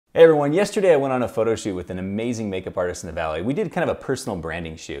Hey everyone, yesterday I went on a photo shoot with an amazing makeup artist in the Valley. We did kind of a personal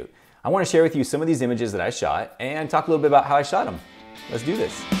branding shoot. I want to share with you some of these images that I shot and talk a little bit about how I shot them. Let's do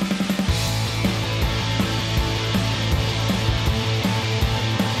this.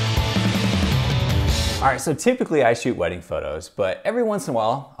 All right, so typically I shoot wedding photos, but every once in a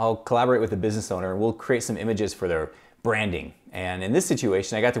while I'll collaborate with a business owner and we'll create some images for their branding. And in this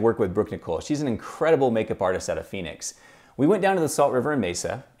situation, I got to work with Brooke Nicole. She's an incredible makeup artist out of Phoenix. We went down to the Salt River in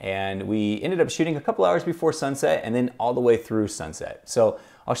Mesa and we ended up shooting a couple hours before sunset and then all the way through sunset. So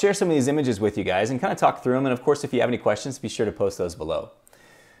I'll share some of these images with you guys and kind of talk through them. And of course, if you have any questions, be sure to post those below.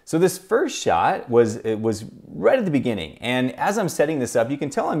 So this first shot was right at the beginning. And as I'm setting this up, you can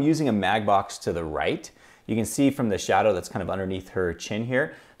tell I'm using a MagBox to the right. You can see from the shadow that's kind of underneath her chin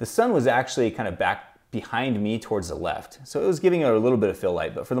here, the sun was actually kind of back behind me towards the left. So it was giving her a little bit of fill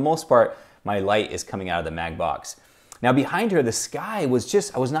light, but for the most part, my light is coming out of the MagBox. Now behind her, the sky was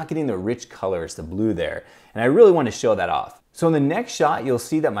just, I was not getting the rich colors, the blue there, and I really want to show that off. So in the next shot, you'll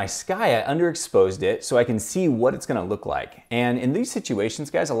see that my sky, I underexposed it so I can see what it's gonna look like. And in these situations,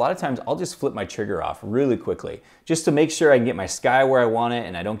 guys, a lot of times I'll just flip my trigger off really quickly, just to make sure I can get my sky where I want it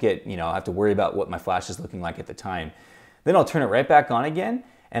and I don't get, I have to worry about what my flash is looking like at the time. Then I'll turn it right back on again,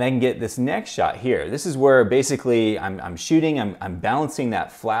 and I can get this next shot here. This is where basically I'm shooting, I'm balancing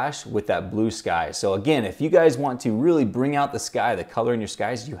that flash with that blue sky. So again, if you guys want to really bring out the sky, the color in your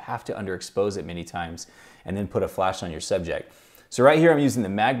skies, you have to underexpose it many times and then put a flash on your subject. So right here, I'm using the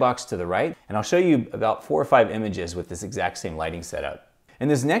MagBox to the right, and I'll show you about 4 or 5 images with this exact same lighting setup. In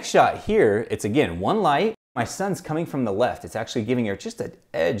this next shot here, it's again, one light. My sun's coming from the left. It's actually giving her just an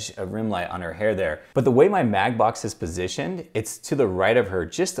edge of rim light on her hair there. But the way my MagBox is positioned, it's to the right of her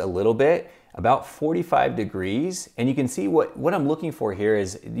just a little bit, about 45 degrees. And you can see what I'm looking for here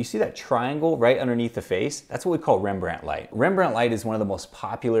is, you see that triangle right underneath the face? That's what we call Rembrandt light. Rembrandt light is one of the most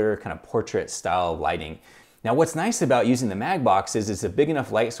popular kind of portrait style lighting. Now what's nice about using the MagBox is it's a big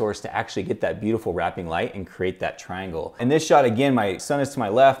enough light source to actually get that beautiful wrapping light and create that triangle. In this shot, again, my sun is to my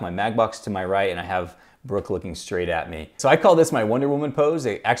left, my MagBox to my right, and I have Brooke looking straight at me. So I call this my Wonder Woman pose.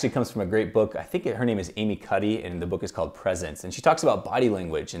 It actually comes from a great book. I think her name is Amy Cuddy, and the book is called Presence. And she talks about body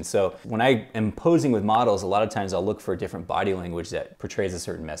language. And so when I am posing with models, a lot of times I'll look for a different body language that portrays a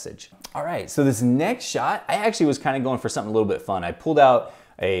certain message. All right, so this next shot, I actually was kind of going for something a little bit fun. I pulled out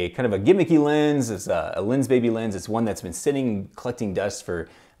a kind of a gimmicky lens. It's a Lens Baby lens. It's one that's been sitting collecting dust for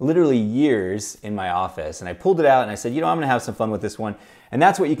literally years in my office. And I pulled it out and I said, I'm gonna have some fun with this one. And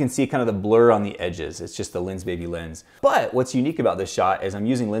that's what you can see, kind of the blur on the edges. It's just the Lens Baby lens. But what's unique about this shot is I'm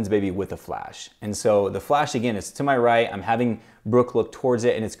using Lens Baby with a flash. And so the flash, again, is to my right. I'm having Brooke look towards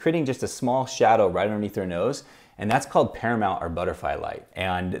it and it's creating just a small shadow right underneath her nose. And that's called Paramount or butterfly light.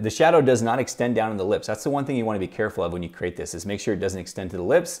 And the shadow does not extend down in the lips. That's the one thing you want to be careful of when you create this, is make sure it doesn't extend to the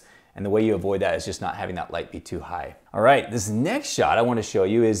lips. And the way you avoid that is just not having that light be too high. All right, this next shot I want to show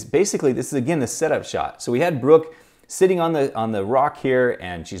you is basically, this is again the setup shot. So we had Brooke sitting on the rock here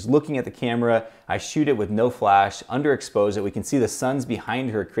and she's looking at the camera. I shoot it with no flash, underexpose it. We can see the sun's behind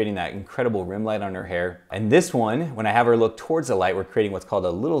her creating that incredible rim light on her hair. And this one, when I have her look towards the light, we're creating what's called a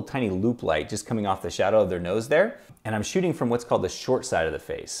little tiny loop light just coming off the shadow of their nose there. And I'm shooting from what's called the short side of the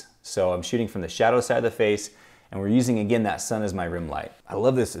face. So I'm shooting from the shadow side of the face and we're using, again, that sun as my rim light. I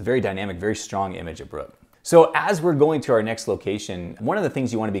love this very dynamic, very strong image of Brooke. So as we're going to our next location, one of the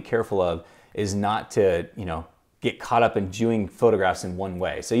things you want to be careful of is not to, get caught up in doing photographs in one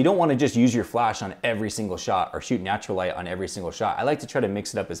way. So you don't want to just use your flash on every single shot or shoot natural light on every single shot. I like to try to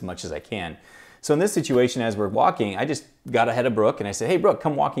mix it up as much as I can. So in this situation, as we're walking, I just got ahead of Brooke and I said, hey Brooke,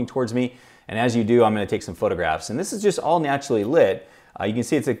 come walking towards me. And as you do, I'm gonna take some photographs. And this is just all naturally lit. You can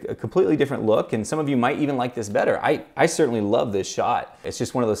see it's a completely different look, and some of you might even like this better. I certainly love this shot. It's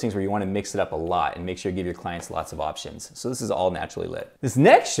just one of those things where you want to mix it up a lot and make sure you give your clients lots of options. So this is all naturally lit. This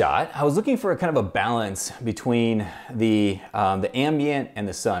next shot, I was looking for a kind of a balance between the ambient and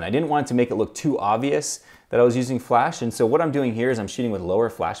the sun. I didn't want it to make it look too obvious that I was using flash, and so what I'm doing here is I'm shooting with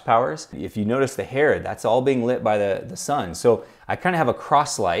lower flash powers. If you notice the hair, that's all being lit by the sun. So I kind of have a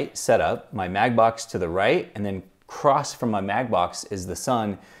cross light set up, my MagBox to the right, and then cross from my MagBox is the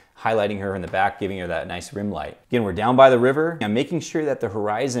sun highlighting her in the back, giving her that nice rim light. Again, we're down by the river. I'm making sure that the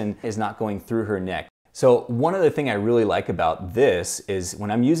horizon is not going through her neck. So one other thing I really like about this is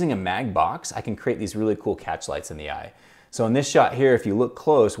when I'm using a MagBox, I can create these really cool catch lights in the eye. So in this shot here, if you look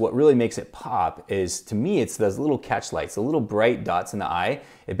close, what really makes it pop is, to me, it's those little catch lights, the little bright dots in the eye.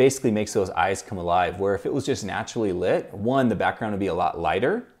 It basically makes those eyes come alive, where if it was just naturally lit, one, the background would be a lot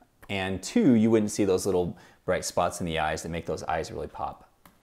lighter, and two, you wouldn't see those little bright spots in the eyes that make those eyes really pop.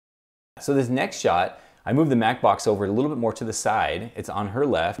 So this next shot, I moved the MagBox over a little bit more to the side. It's on her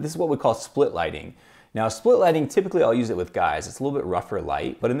left. This is what we call split lighting. Now, split lighting, typically I'll use it with guys. It's a little bit rougher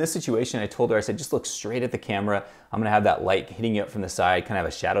light, but in this situation, I told her, I said, just look straight at the camera. I'm gonna have that light hitting you up from the side, kind of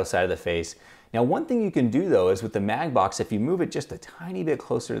a shadow side of the face. Now, one thing you can do though is with the MagBox, if you move it just a tiny bit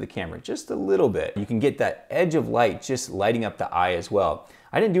closer to the camera, just a little bit, you can get that edge of light just lighting up the eye as well.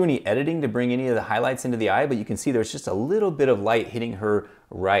 I didn't do any editing to bring any of the highlights into the eye, but you can see there's just a little bit of light hitting her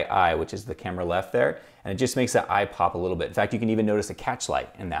right eye, which is the camera left there, and it just makes that eye pop a little bit. In fact, you can even notice a catch light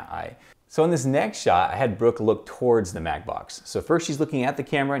in that eye. So in this next shot, I had Brooke look towards the MagBox. So first she's looking at the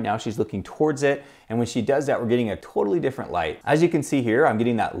camera, now she's looking towards it, and when she does that, we're getting a totally different light. As you can see here, I'm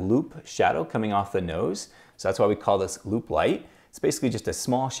getting that loop shadow coming off the nose, so that's why we call this loop light. It's basically just a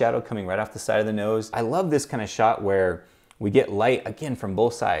small shadow coming right off the side of the nose. I love this kind of shot where we get light, again, from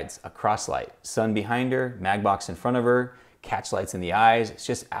both sides, a cross light. Sun behind her, MagBox in front of her, catch lights in the eyes. It's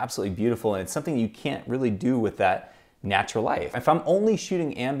just absolutely beautiful, and it's something you can't really do with that natural light. If I'm only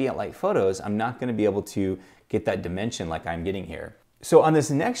shooting ambient light photos, I'm not gonna be able to get that dimension like I'm getting here. So on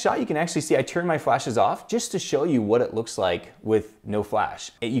this next shot, you can actually see I turned my flashes off just to show you what it looks like with no flash.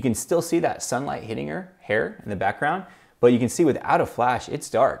 You can still see that sunlight hitting her hair in the background, but you can see without a flash, it's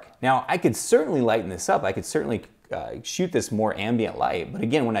dark. Now, I could certainly lighten this up. I could certainly shoot this more ambient light, but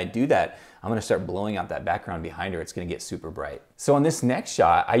again, when I do that, I'm gonna start blowing out that background behind her. It's gonna get super bright. So on this next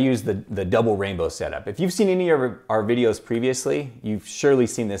shot, I use the double rainbow setup. If you've seen any of our videos previously, you've surely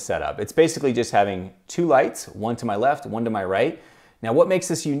seen this setup. It's basically just having two lights, one to my left, one to my right. Now what makes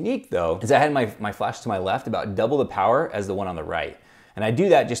this unique though, is I had my flash to my left about double the power as the one on the right. And I do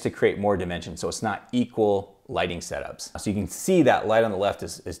that just to create more dimension, so it's not equal lighting setups. So you can see that light on the left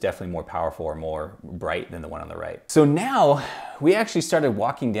is definitely more powerful or more bright than the one on the right. So now we actually started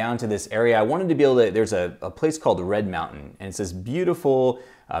walking down to this area. I wanted to be able to, there's a place called Red Mountain, and it's this beautiful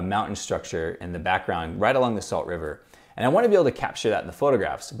mountain structure in the background right along the Salt River. And I wanted to be able to capture that in the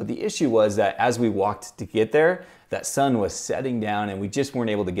photographs. But the issue was that as we walked to get there, that sun was setting down and we just weren't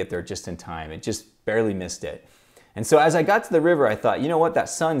able to get there just in time. It just barely missed it. And so as I got to the river, I thought, you know what, that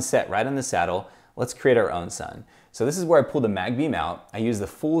sun set right on the saddle. Let's create our own sun. So this is where I pulled the MagBeam out. I use the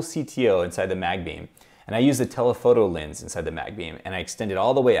full CTO inside the MagBeam, and I use the telephoto lens inside the MagBeam, and I extend it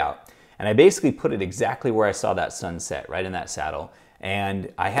all the way out. And I basically put it exactly where I saw that sun set, right in that saddle.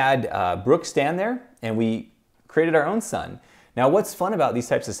 And I had Brooke stand there, and we created our own sun. Now what's fun about these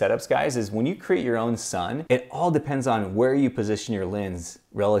types of setups, guys, is when you create your own sun, it all depends on where you position your lens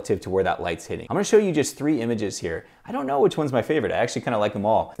relative to where that light's hitting. I'm gonna show you just 3 images here. I don't know which one's my favorite. I actually kind of like them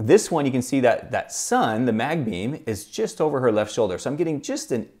all. This one, you can see that sun, the MagBeam, is just over her left shoulder. So I'm getting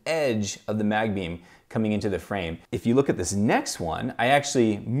just an edge of the MagBeam coming into the frame. If you look at this next one, I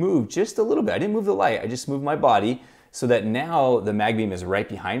actually moved just a little bit. I didn't move the light, I just moved my body so that now the MagBeam is right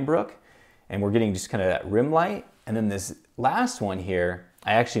behind Brooke, and we're getting just kind of that rim light. And then this last one here,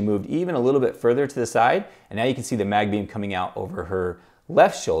 I actually moved even a little bit further to the side, and now you can see the MagBeam coming out over her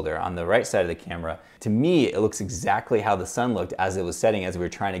left shoulder on the right side of the camera. To me, it looks exactly how the sun looked as it was setting as we were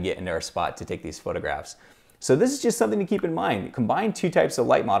trying to get into our spot to take these photographs. So this is just something to keep in mind. Combine 2 types of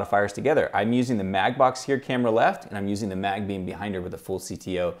light modifiers together. I'm using the MagBox here, camera left, and I'm using the MagBeam behind her with a full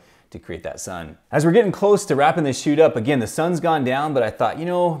CTO to create that sun. As we're getting close to wrapping this shoot up, again, the sun's gone down, but I thought, you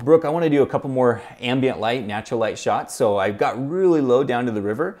know, Brooke, I want to do a couple more ambient light, natural light shots. So I got really low down to the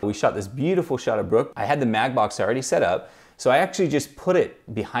river. We shot this beautiful shot of Brooke. I had the MagBox already set up. So I actually just put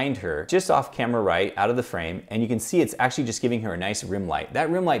it behind her, just off camera right, out of the frame. And you can see it's actually just giving her a nice rim light. That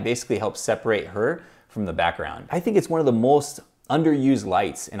rim light basically helps separate her from the background. I think it's one of the most underused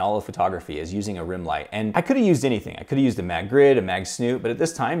lights in all of photography is using a rim light. And I could have used anything. I could have used a MagGrid, a MagSnoop, but at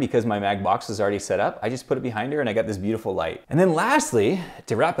this time, because my MagBox was already set up, I just put it behind her and I got this beautiful light. And then lastly,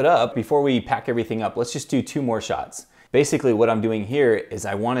 to wrap it up, before we pack everything up, let's just do 2 more shots. Basically what I'm doing here is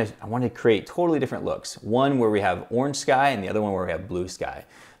I want to create totally different looks. One where we have orange sky and the other one where we have blue sky.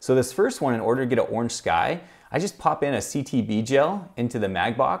 So this first one, in order to get an orange sky, I just pop in a CTB gel into the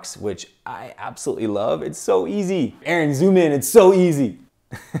MagBox, which I absolutely love. It's so easy. Aaron, zoom in, it's so easy.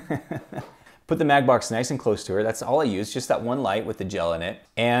 Put the MagBox nice and close to her. That's all I use, just that one light with the gel in it.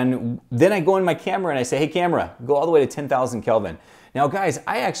 And then I go in my camera and I say, hey camera, go all the way to 10,000 Kelvin. Now guys,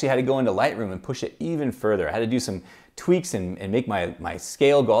 I actually had to go into Lightroom and push it even further. I had to do some tweaks and make my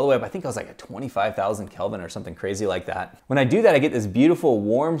scale go all the way up. I think I was like at 25,000 Kelvin or something crazy like that. When I do that, I get this beautiful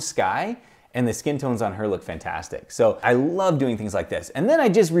warm sky, and the skin tones on her look fantastic. So I love doing things like this. And then I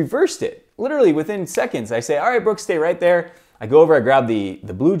just reversed it. Literally within seconds, I say, all right, Brooke, stay right there. I go over, I grab the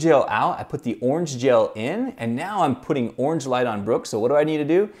blue gel out, I put the orange gel in, and now I'm putting orange light on Brooke. So what do I need to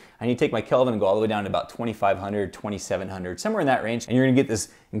do? I need to take my Kelvin and go all the way down to about 2500, 2700, somewhere in that range. And you're gonna get this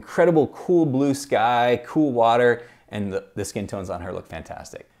incredible cool blue sky, cool water, and the skin tones on her look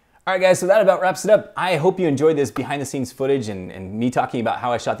fantastic. All right guys, so that about wraps it up. I hope you enjoyed this behind the scenes footage and me talking about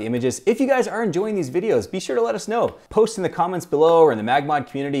how I shot the images. If you guys are enjoying these videos, be sure to let us know. Post in the comments below or in the MagMod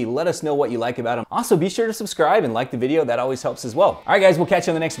community, let us know what you like about them. Also, be sure to subscribe and like the video, that always helps as well. All right guys, we'll catch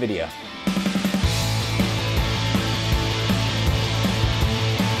you on the next video.